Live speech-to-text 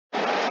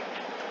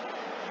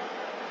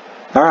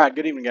All right,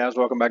 good evening, guys.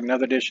 Welcome back to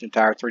another edition of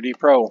Tower 3D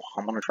Pro.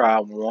 I'm going to try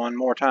one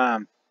more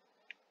time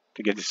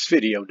to get this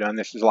video done.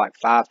 This is like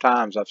 5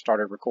 times I've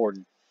started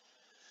recording,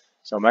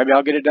 so maybe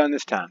I'll get it done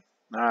this time.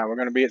 All right, we're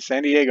going to be at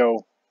San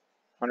Diego,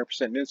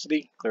 100%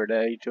 density, clear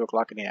day, 2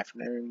 o'clock in the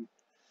afternoon.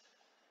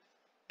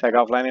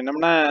 Takeoff landing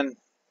number 9.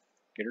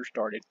 Get her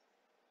started.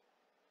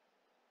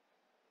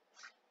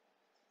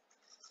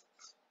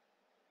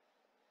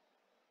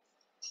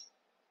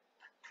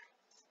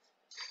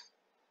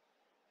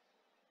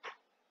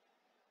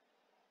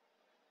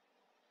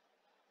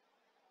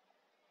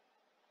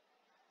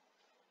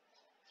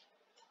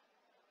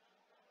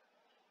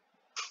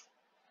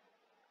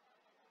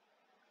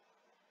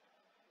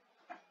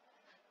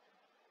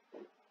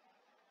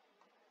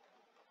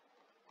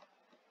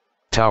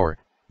 Tower,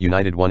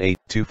 United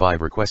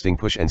 1825 requesting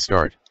push and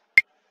start.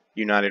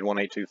 United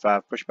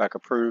 1825, pushback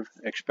approved.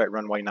 Expect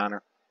runway 9er.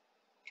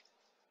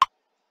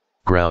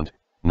 Ground,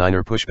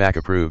 9er pushback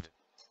approved.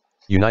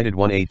 United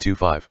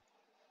 1825.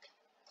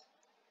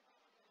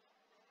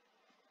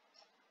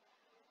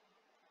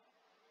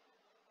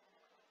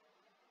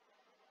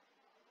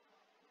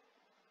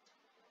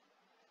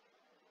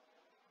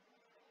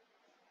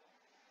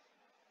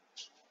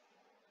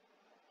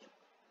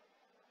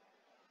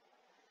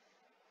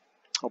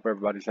 Hope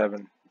everybody's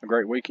having a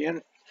great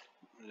weekend.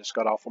 I just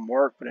got off from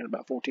work, put in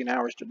about 14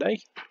 hours today.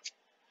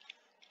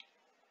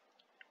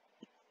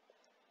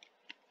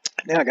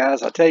 Now,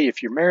 guys, I'll tell you,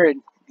 if you're married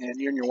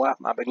and you and your wife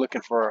might be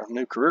looking for a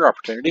new career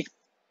opportunity,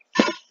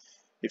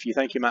 if you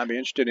think you might be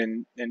interested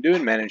in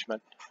doing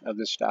management of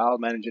this style,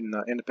 managing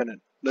an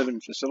independent living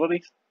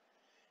facility,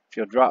 if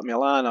you'll drop me a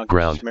line, I'll give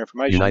you some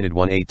information. United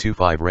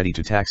 1825 ready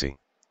to taxi.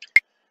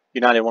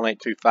 United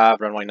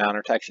 1825, runway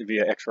 9er, taxi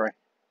via X-ray.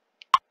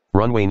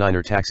 Runway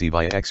 9er taxi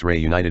via X-ray,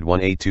 United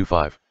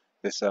 1825.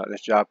 This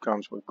job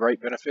comes with great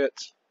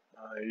benefits.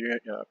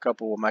 A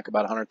couple will make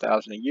about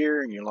 $100,000 a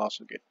year, and you'll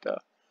also get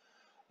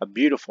a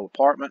beautiful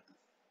apartment,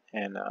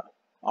 and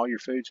all your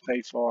food's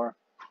paid for.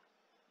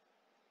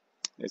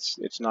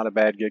 It's not a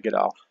bad gig at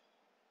all.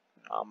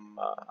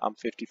 I'm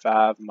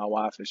 55, and my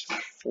wife is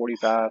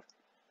 45,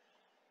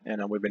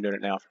 and we've been doing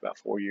it now for about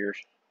 4 years,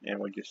 and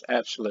we just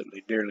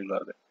absolutely dearly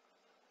love it.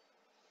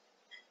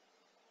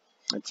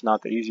 It's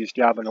not the easiest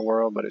job in the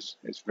world, but it's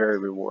very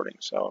rewarding.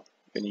 So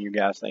if any of you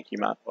guys think you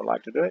might would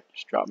like to do it,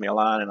 just drop me a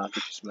line, and I'll get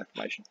you some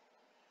information.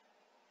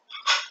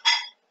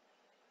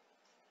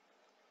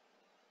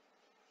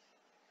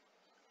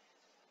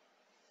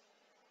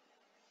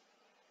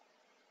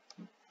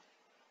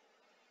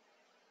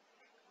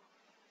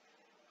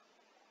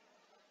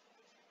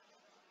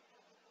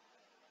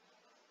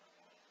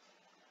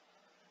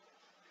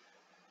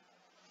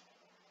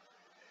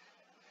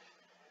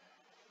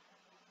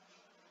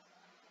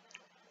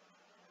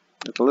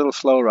 It's a little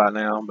slow right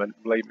now, but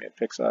believe me, it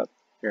picks up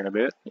here in a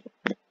bit.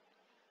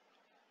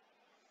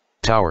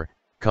 Tower,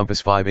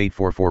 Compass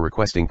 5844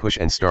 requesting push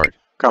and start.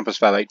 Compass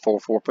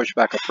 5844,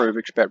 pushback approved,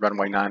 expect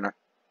runway 9er.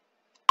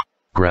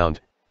 Ground,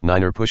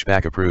 9er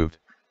pushback approved.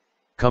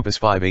 Compass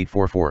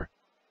 5844.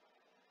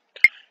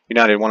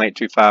 United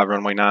 1825,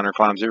 runway 9er,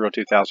 climb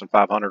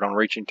 02500 on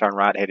reaching, turn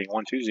right, heading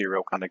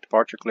 120, contact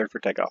departure, cleared for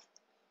takeoff.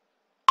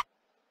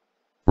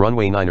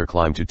 Runway 9er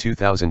climb to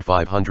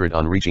 2500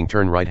 on reaching,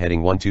 turn right,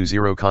 heading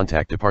 120,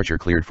 contact departure,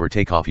 cleared for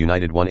takeoff,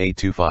 United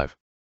 1825.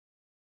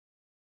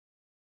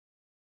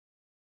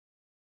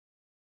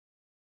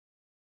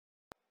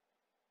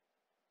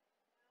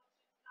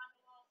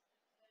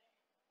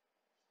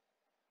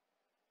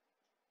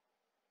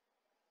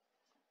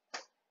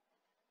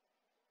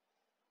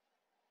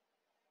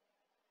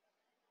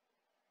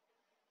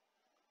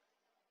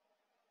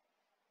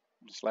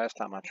 This last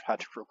time I tried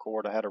to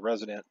record, I had a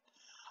resident.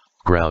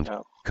 Ground,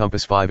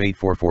 Compass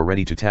 5844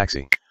 ready to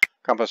taxi.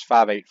 Compass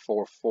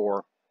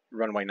 5844,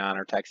 runway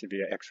 9er, taxi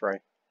via X-ray.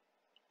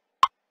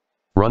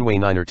 Runway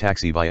 9er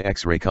taxi via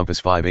X-ray, Compass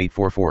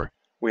 5844.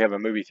 We have a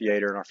movie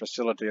theater in our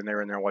facility, and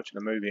they're in there watching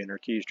a movie, and their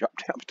keys drop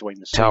down between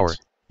the seats. Tower,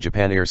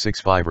 Japan Air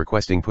 65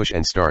 requesting push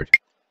and start.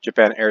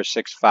 Japan Air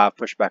 65,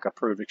 pushback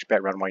approved,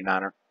 expect runway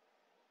 9er.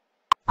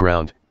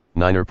 Ground,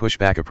 9er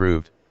pushback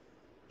approved.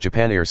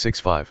 Japan Air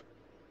 65.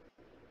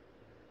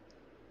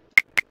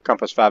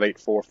 Compass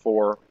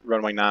 5844,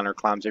 runway 9er,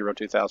 climb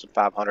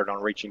 02500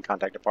 on reaching,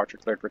 contact departure,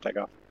 cleared for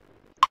takeoff.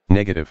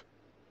 Negative.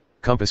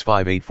 Compass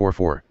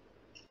 5844.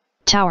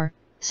 Tower,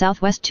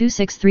 Southwest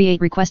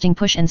 2638 requesting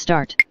push and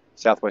start.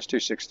 Southwest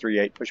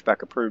 2638,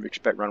 pushback approved,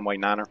 expect runway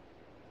 9er.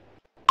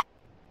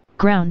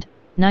 Ground,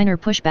 9er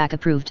pushback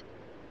approved.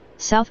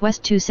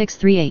 Southwest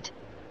 2638.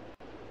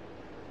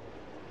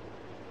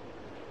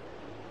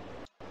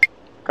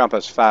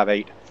 Compass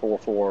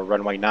 5844,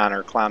 runway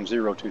 9er, climb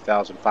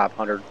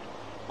 02500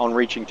 on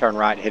reaching, turn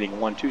right, heading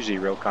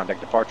 120,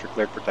 contact departure,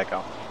 cleared for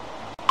takeoff.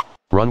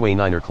 Runway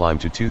 9er climb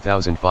to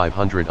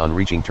 2500 on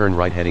reaching, turn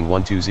right, heading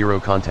 120,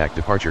 contact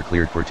departure,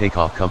 cleared for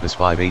takeoff, Compass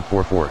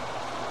 5844.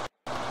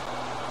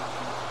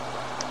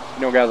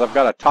 You know, guys, I've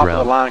got a top of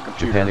the line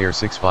computer. Japan Air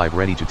 65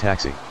 ready to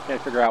taxi.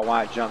 Can't figure out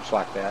why it jumps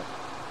like that.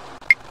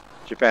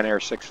 Japan Air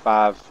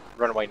 65,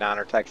 runway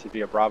 9er, taxi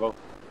via Bravo.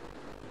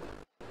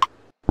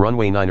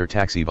 Runway 9er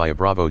taxi via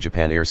Bravo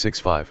Japan Air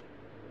 65.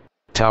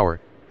 Tower,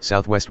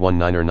 Southwest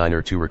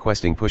 199er2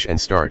 requesting push and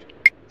start.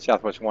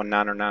 Southwest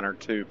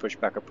 199er2,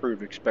 pushback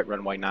approved, expect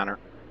runway 9er.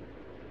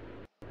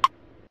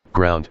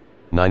 Ground,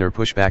 9er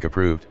pushback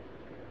approved.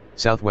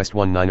 Southwest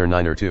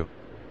 199er2.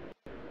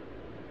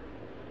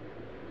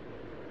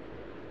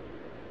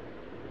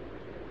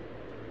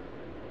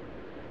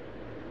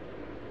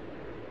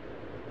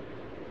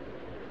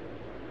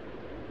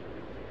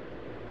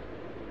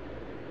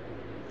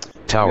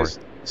 Tower,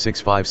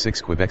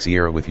 656 Quebec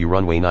Sierra with you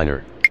runway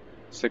 9er.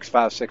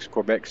 656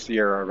 Quebec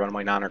Sierra,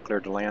 runway 9er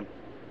cleared to land.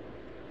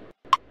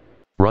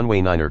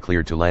 Runway 9er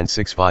cleared to land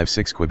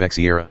 656 Quebec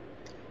Sierra.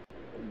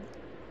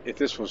 If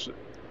this was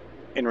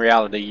in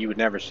reality, you would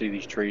never see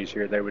these trees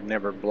here. They would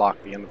never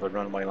block the end of the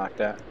runway like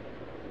that.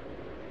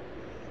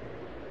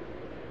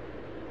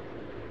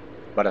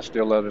 But I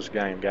still love this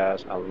game,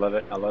 guys. I love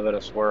it. I love it. I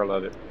swear I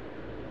love it.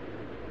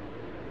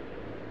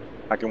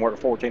 I can work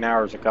 14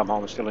 hours and come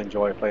home and still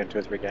enjoy playing 2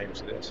 or 3 games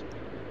of this.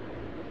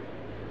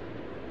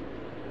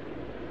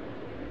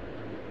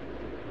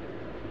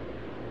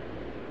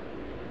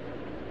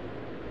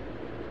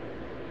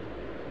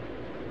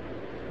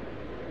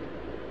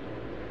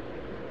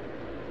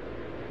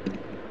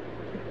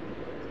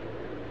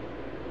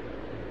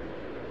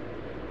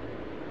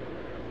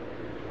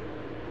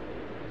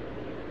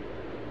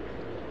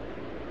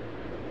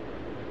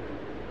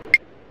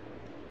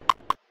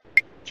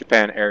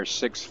 Japan Air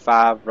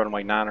 65,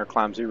 runway 9er,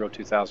 climb 0,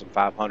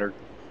 2,500.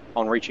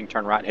 On reaching,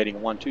 turn right,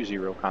 heading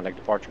 120, contact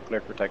departure,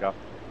 cleared for takeoff.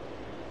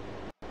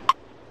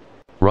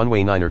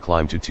 Runway 9er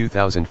climb to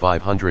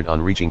 2,500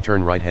 on reaching,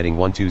 turn right, heading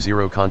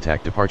 120,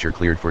 contact departure,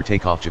 cleared for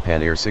takeoff.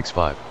 Japan Air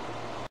 65.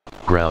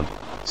 Ground,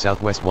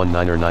 Southwest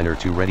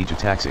 199er2 ready to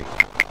taxi.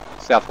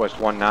 Southwest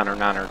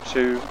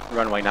 199er2,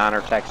 runway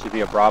 9er, taxi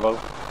via Bravo.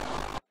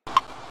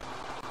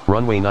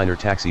 Runway 9er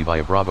taxi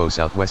via Bravo,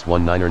 Southwest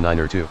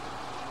 199er2.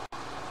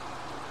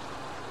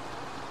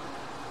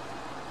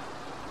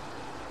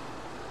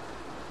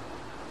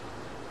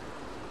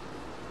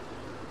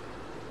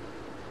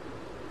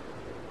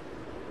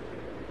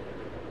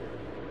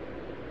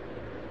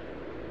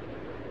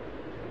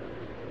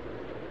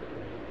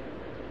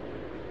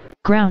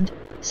 Ground,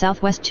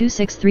 Southwest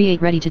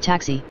 2638 ready to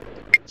taxi.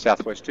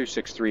 Southwest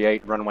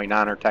 2638, runway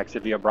 9er, taxi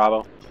via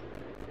Bravo.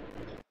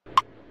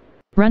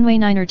 Runway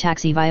 9er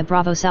taxi via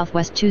Bravo,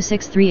 Southwest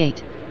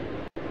 2638.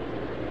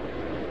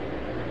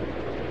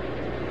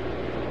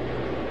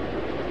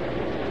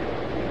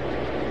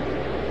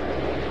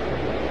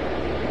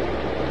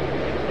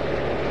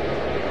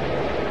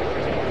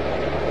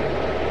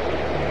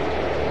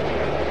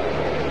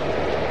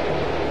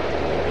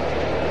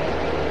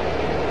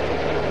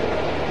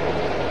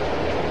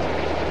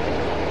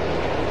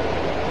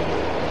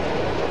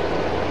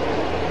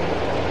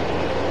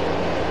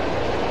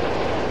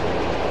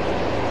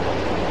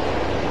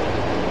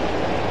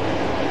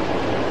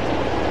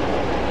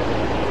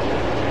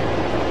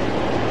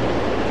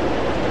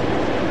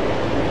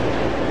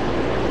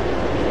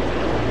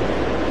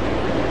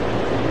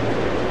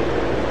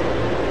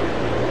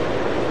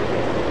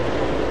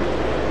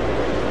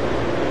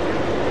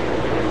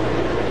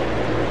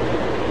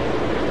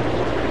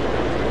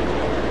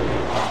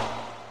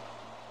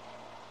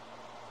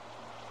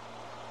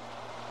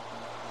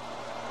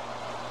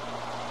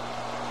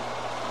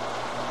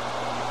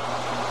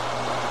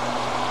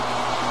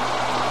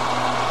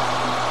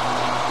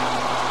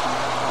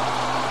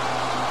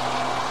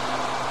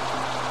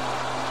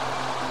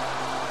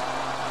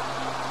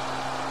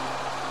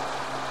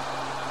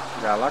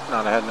 Got lucky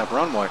not had enough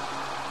runway.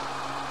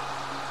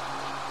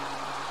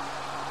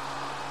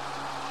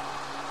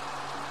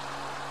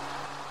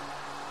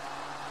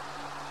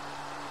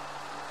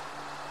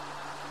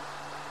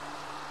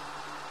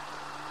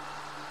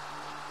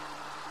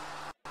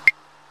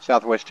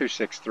 Southwest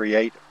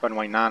 2638,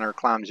 runway 9er,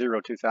 climb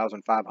 0,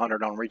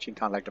 2,500 on reaching,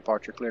 contact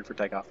departure, cleared for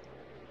takeoff.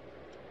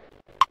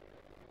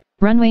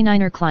 Runway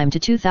 9er climb to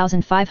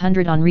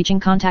 2,500 on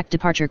reaching, contact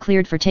departure,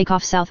 cleared for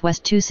takeoff.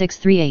 Southwest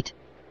 2638.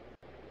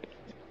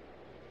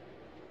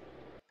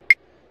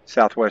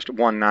 Southwest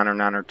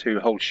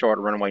 199er2, hold short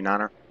of runway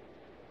 9er.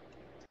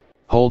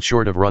 Hold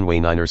short of runway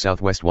 9er,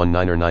 Southwest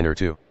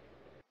 199er2.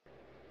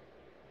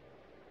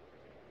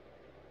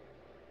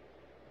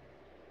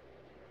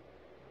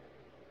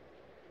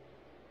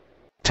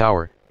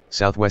 Tower,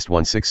 Southwest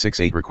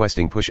 1668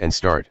 requesting push and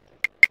start.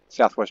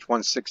 Southwest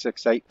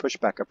 1668,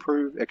 pushback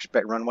approved,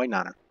 expect runway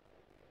 9er.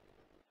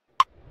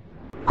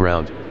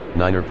 Ground,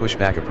 9er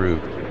pushback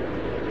approved.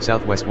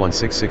 Southwest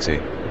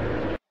 1668.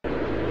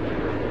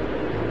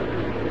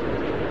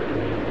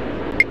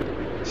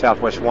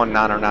 Southwest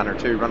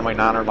 199er2, runway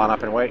 9er, line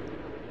up and wait.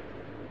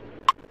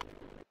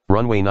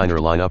 Runway 9er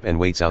line up and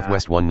wait,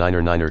 Southwest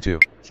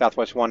 199er2.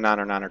 Southwest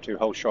 199er2,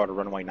 hold short of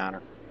runway 9er.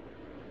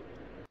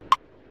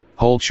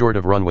 Hold short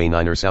of runway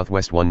 9er,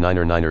 Southwest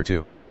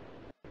 199er2.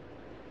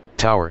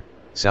 Tower,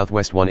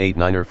 Southwest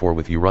 189er4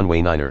 with you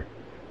runway 9er.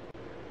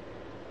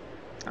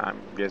 I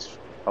guess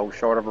hold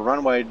short of a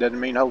runway doesn't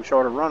mean hold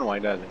short of runway,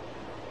 does it?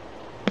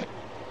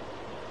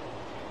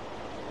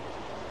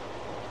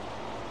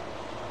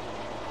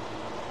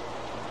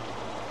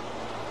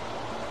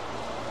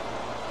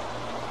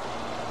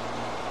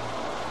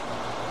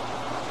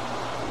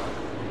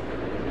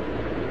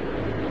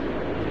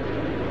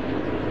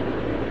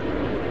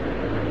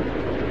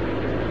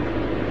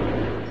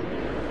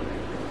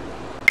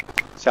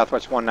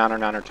 Southwest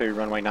 19902,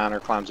 runway 9er,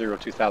 climb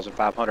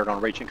 02500 on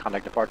reaching,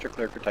 contact departure,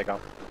 cleared for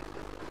takeoff.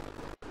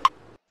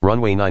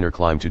 Runway 9er,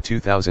 climb to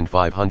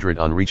 2500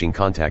 on reaching,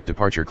 contact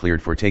departure,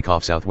 cleared for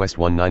takeoff, Southwest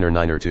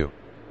 19902.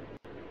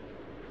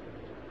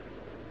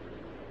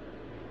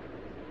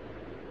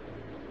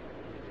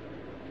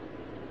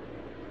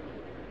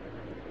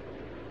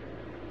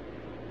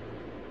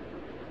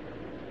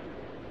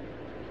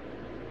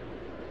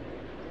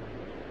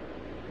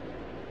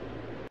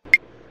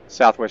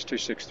 Southwest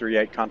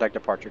 2638, contact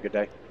departure, good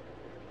day.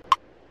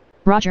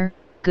 Roger,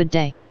 good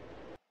day.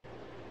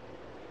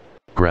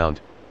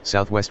 Ground,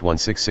 Southwest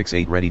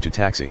 1668, ready to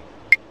taxi.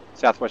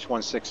 Southwest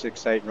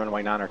 1668,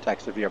 runway 9er,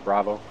 taxi via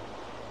Bravo.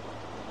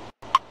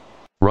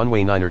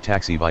 Runway 9er,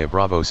 taxi via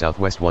Bravo,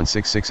 Southwest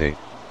 1668.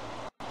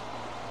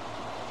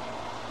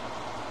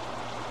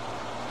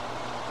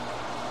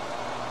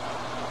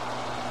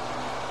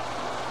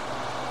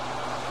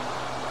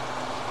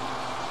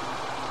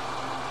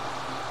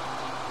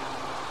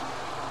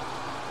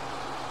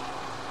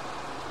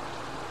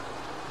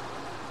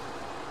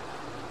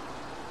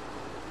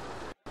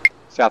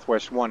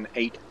 Southwest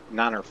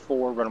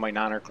 18904, runway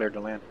 9er, cleared to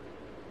land.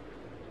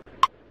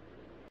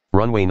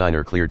 Runway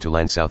 9er, cleared to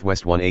land,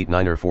 Southwest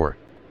 18904.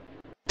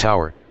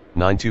 Tower,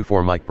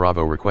 924 Mike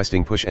Bravo,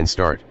 requesting push and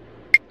start.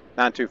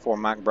 924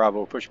 Mike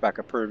Bravo, pushback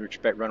approved,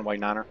 expect runway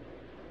 9er.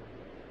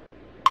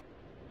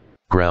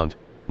 Ground,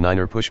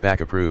 9er, pushback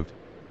approved.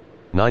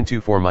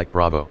 924 Mike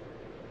Bravo.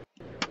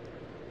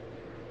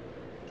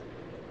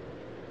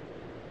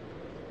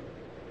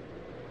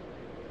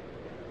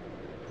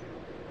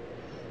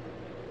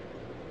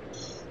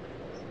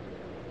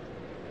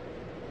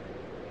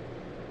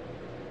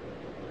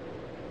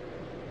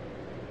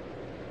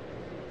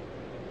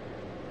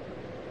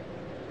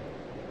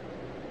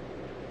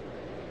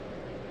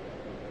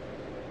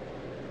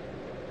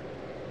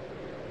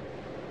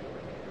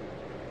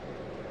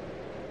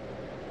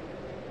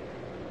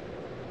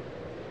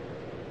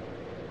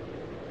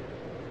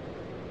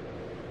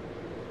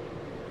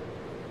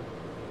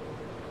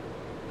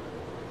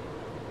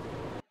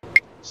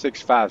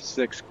 Six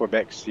 656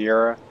 Quebec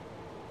Sierra,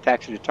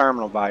 taxi to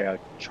terminal via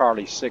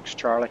Charlie 6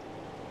 Charlie.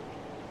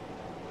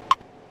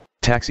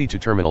 Taxi to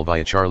terminal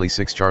via Charlie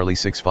 6 Charlie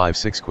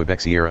 656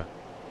 Quebec Sierra.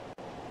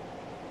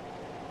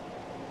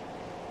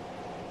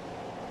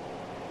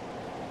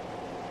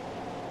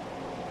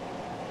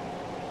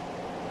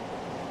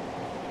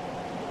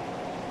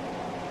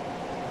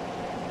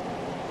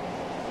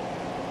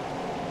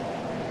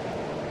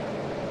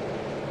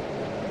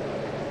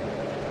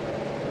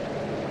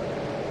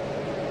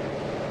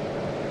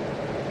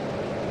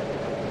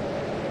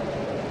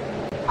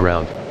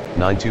 Ground,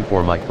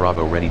 924 Mike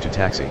Bravo, ready to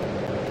taxi.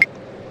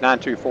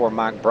 924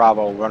 Mike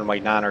Bravo, runway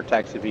 9er,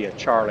 taxi via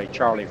Charlie,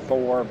 Charlie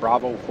 4,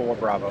 Bravo 4,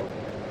 Bravo.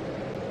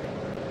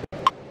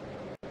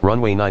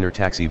 Runway 9er,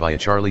 taxi via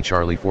Charlie,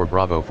 Charlie 4,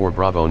 Bravo 4,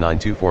 Bravo,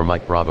 924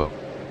 Mike Bravo.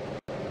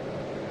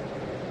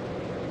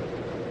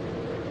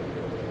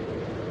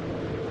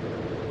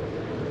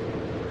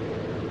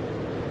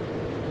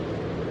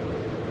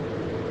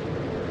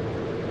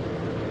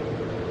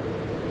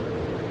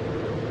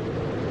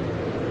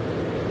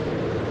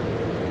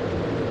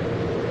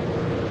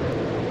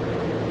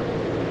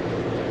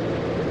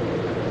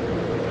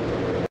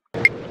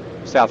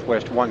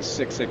 Southwest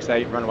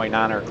 1668, runway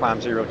 9er, climb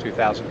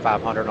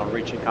 02500 on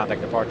reaching,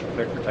 contact departure,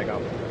 cleared for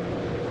takeoff.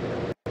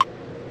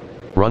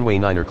 Runway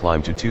 9er,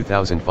 climb to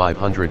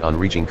 2500 on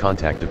reaching,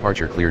 contact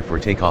departure, cleared for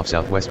takeoff,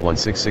 Southwest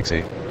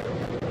 1668.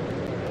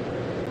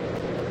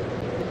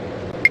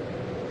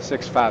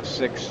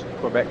 656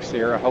 Quebec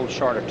Sierra, hold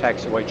short of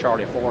taxiway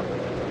Charlie 4.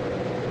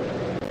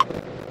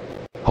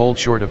 Hold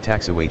short of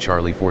taxiway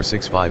Charlie 4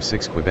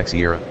 656 Quebec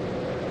Sierra.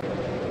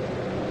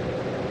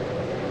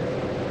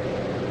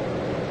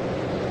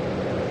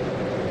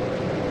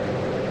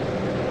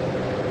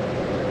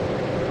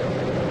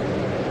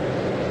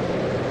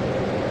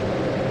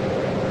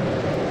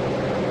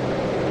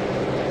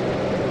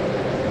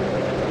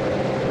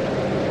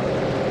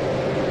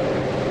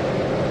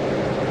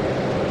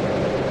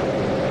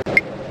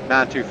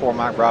 Nine 924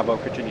 Mike Bravo,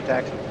 continue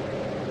taxi.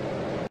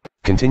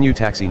 Continue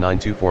taxi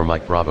 924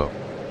 Mike Bravo.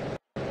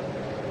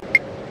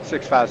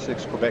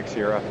 656 Quebec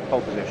Sierra,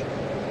 hold position.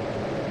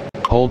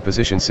 Hold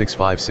position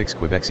 656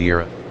 Quebec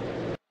Sierra.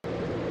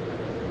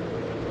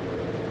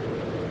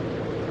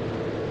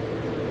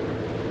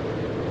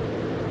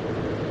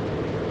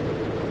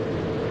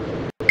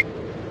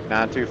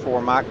 Nine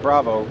 924 Mike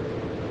Bravo,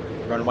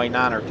 runway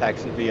 9er,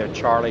 taxi via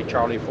Charlie,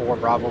 Charlie 4,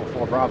 Bravo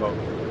 4,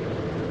 Bravo.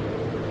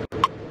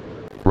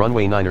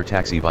 Runway 9er,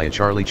 taxi via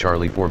Charlie,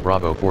 Charlie 4,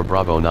 Bravo 4,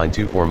 Bravo,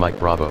 924 Mike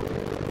Bravo.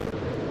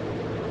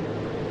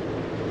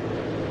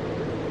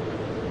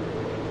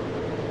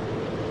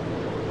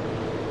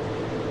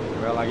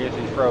 Well, I guess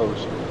he's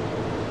froze.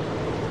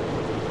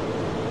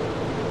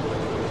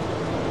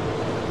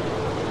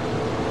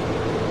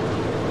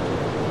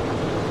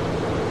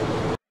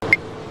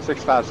 Six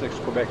 656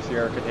 Quebec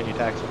Sierra, continue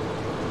taxi.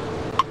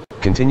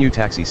 Continue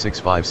taxi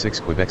 656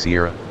 Quebec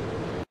Sierra.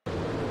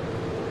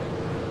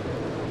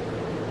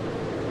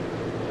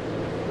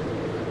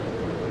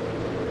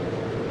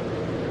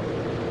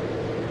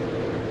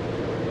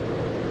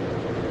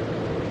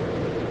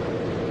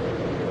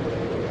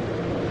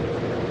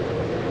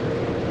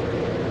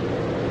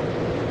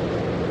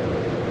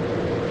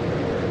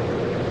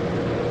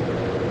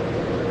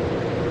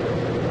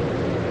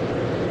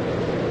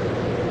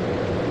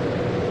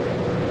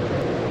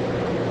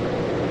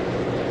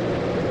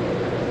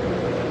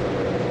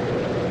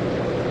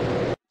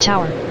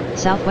 Tower,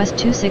 Southwest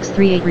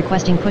 2638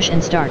 requesting push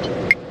and start.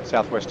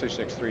 Southwest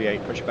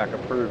 2638, pushback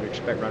approved,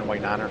 expect runway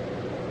 9er.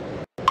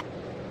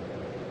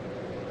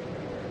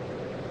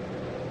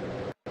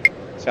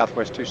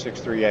 Southwest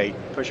 2638,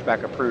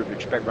 pushback approved,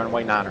 expect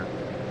runway 9er.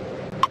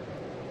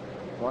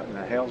 What in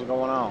the hell's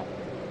going on?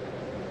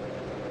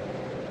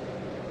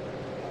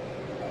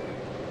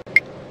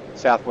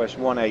 Southwest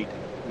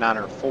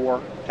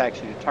 189er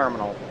taxi to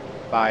terminal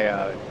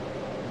by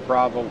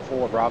Bravo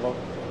 4 Bravo.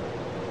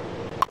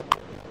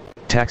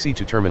 Taxi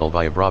to terminal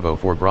via Bravo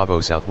 4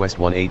 Bravo Southwest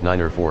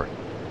 189er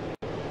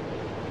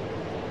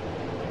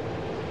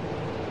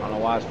I don't know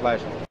why it's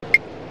flashing.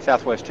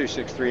 Southwest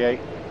 2638.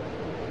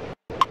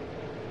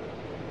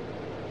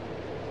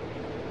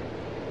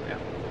 Yeah.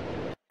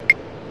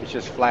 It's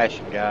just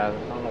flashing, guys.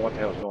 I don't know what the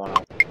hell's going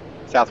on.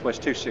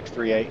 Southwest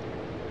 2638.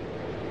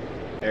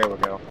 There we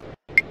go.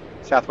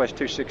 Southwest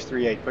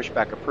 2638,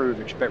 pushback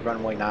approved, expect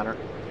runway 9er.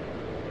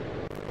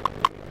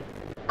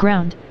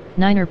 Ground,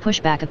 9er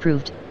pushback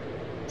approved.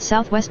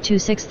 Southwest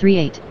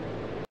 2638.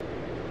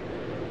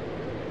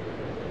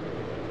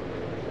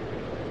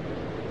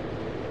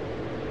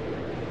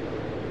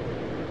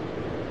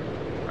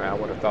 I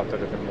would have thought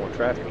there'd have been more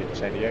traffic in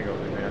San Diego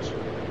than this.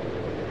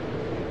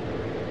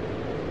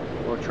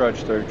 We'll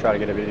trudge through, try to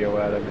get a video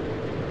out of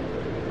it.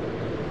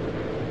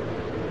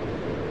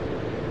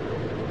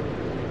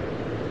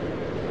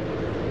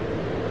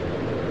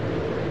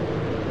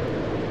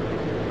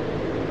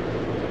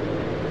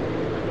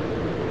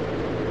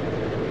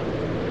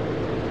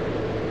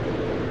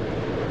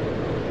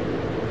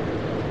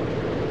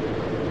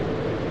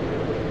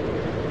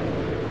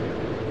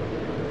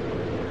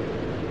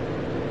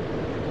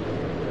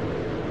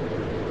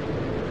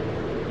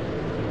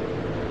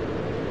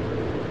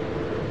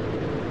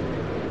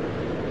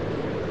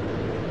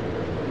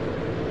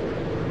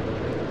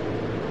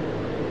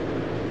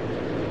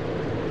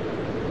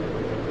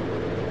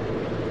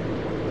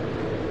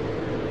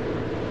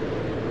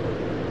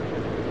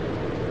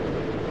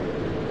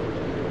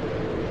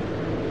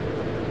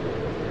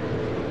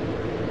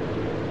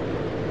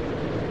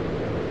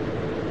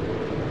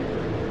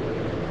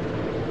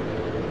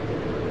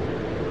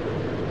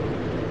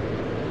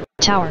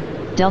 Tower,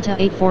 Delta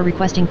 84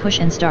 requesting push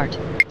and start.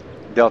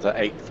 Delta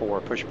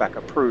 84, pushback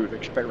approved,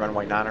 expect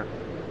runway 9er.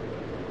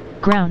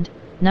 Ground,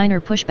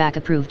 9er pushback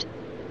approved.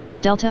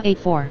 Delta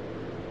 84.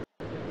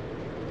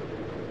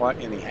 What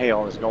in the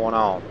hell is going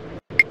on?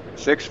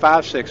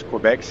 656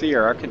 Quebec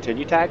Sierra,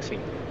 continue taxi.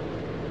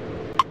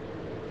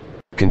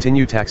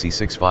 Continue taxi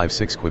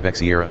 656 Quebec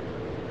Sierra.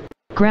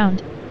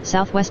 Ground,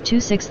 Southwest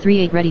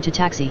 2638 ready to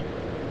taxi.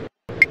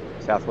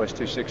 Southwest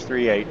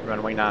 2638,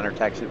 runway 9er,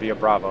 taxi via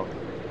Bravo.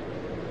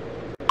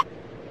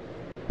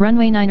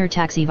 Runway 9er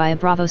taxi via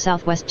Bravo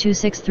Southwest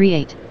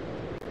 2638.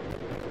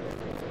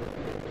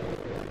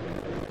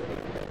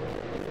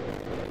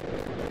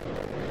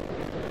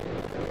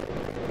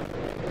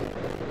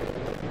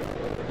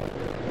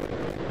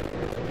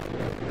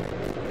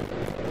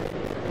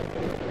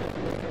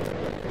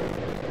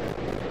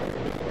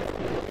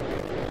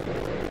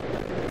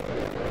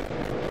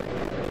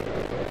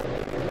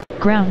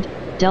 Ground,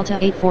 Delta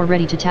 84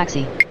 ready to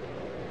taxi.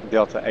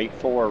 Delta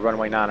 84,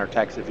 runway 9er,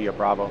 taxi via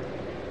Bravo.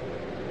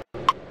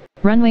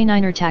 Runway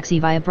 9er taxi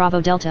via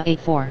Bravo Delta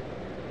 84.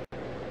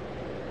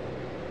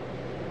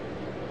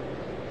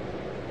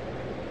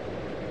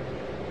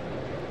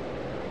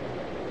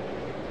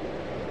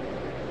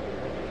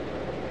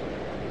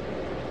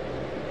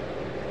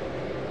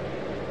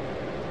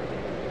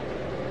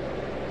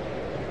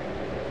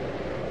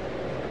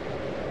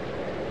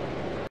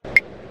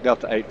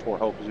 Delta 84,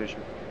 hold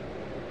position.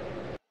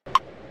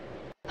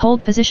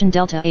 Hold position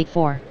Delta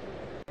 84.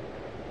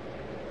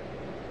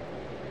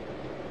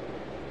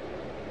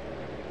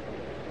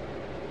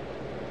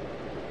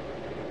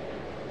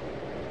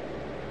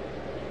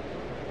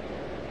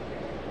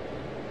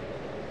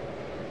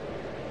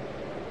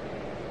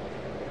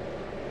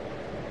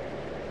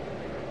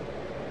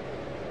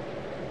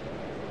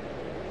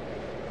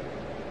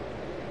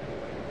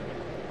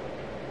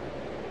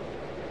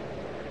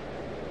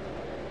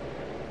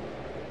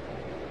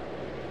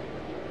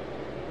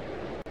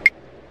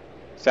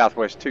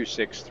 Southwest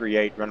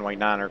 2638, runway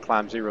 9er,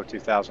 climb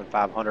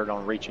 02500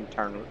 on reaching,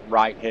 turn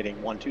right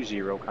heading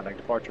 120, contact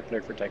departure,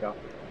 cleared for takeoff.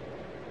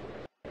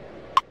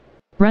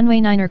 Runway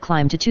 9er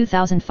climb to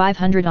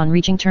 2500 on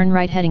reaching, turn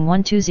right heading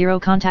 120,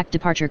 contact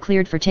departure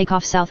cleared for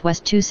takeoff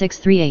Southwest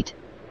 2638.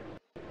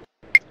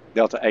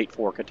 Delta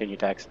 84, continue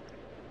taxi.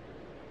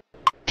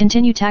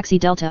 Continue taxi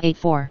Delta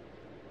 84.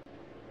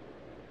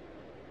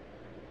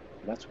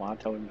 That's why I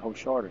told him to hold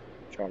Charter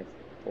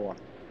 4.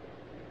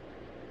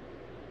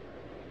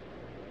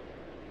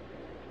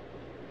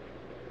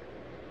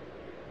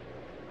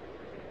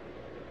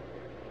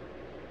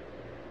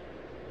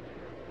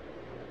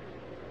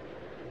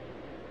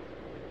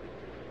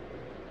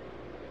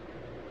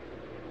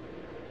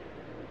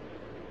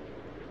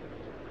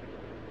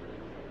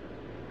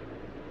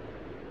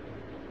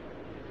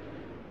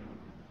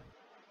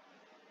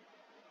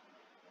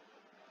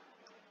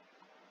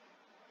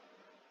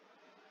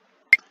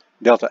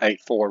 Delta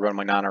 84,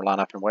 runway 9er, line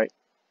up and wait.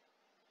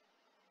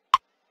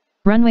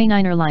 Runway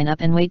 9er, line up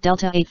and wait.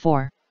 Delta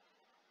 84.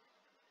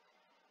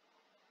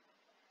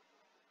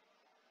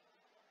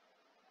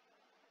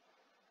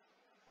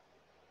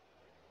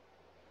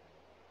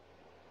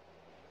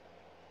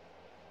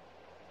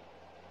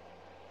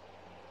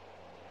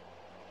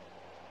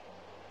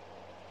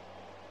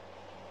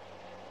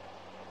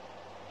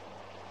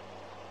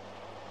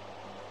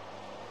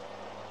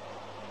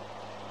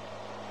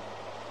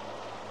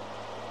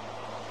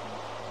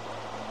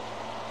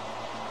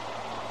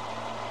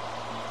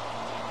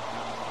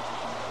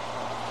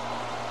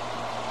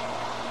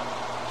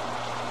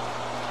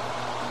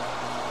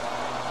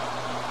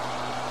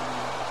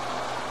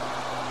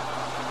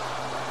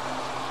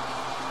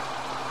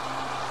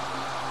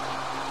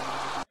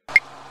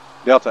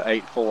 Delta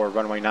 84,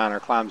 runway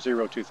 9er, climb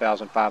 0,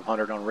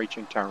 2,500 on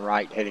reaching, turn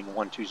right, heading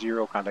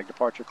 120, contact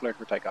departure, cleared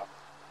for takeoff.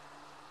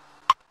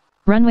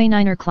 Runway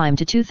 9er, climb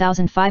to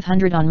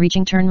 2,500 on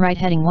reaching, turn right,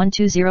 heading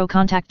 120,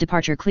 contact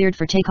departure, cleared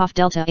for takeoff.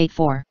 Delta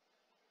 84.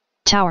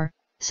 Tower,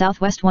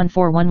 Southwest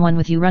 1411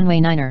 with you, runway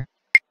 9er.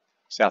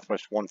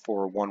 Southwest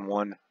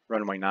 1411,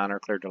 runway 9er,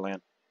 cleared to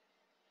land.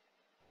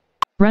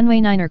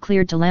 Runway 9er,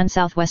 cleared to land,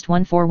 Southwest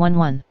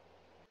 1411.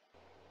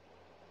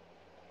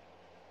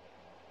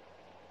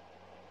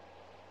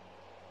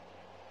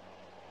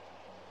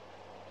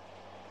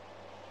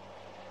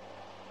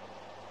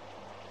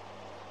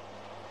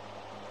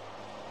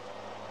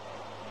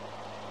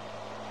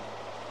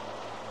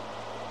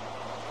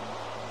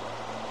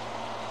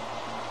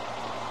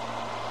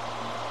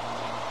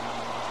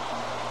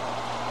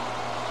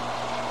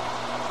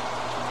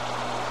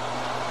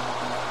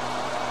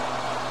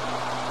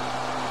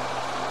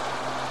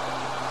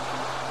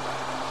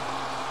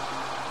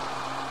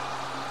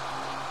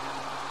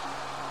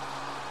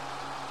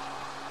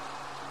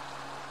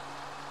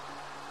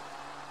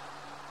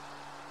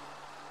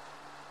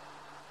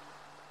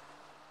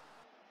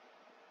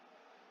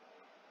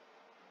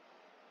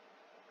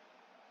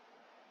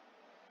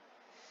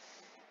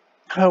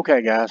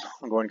 Okay, guys,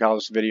 I'm going to call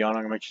this video on.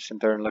 I'm going to make you sit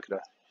there and look at an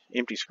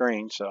empty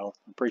screen. So,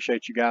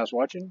 appreciate you guys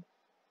watching.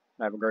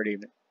 Have a great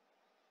evening.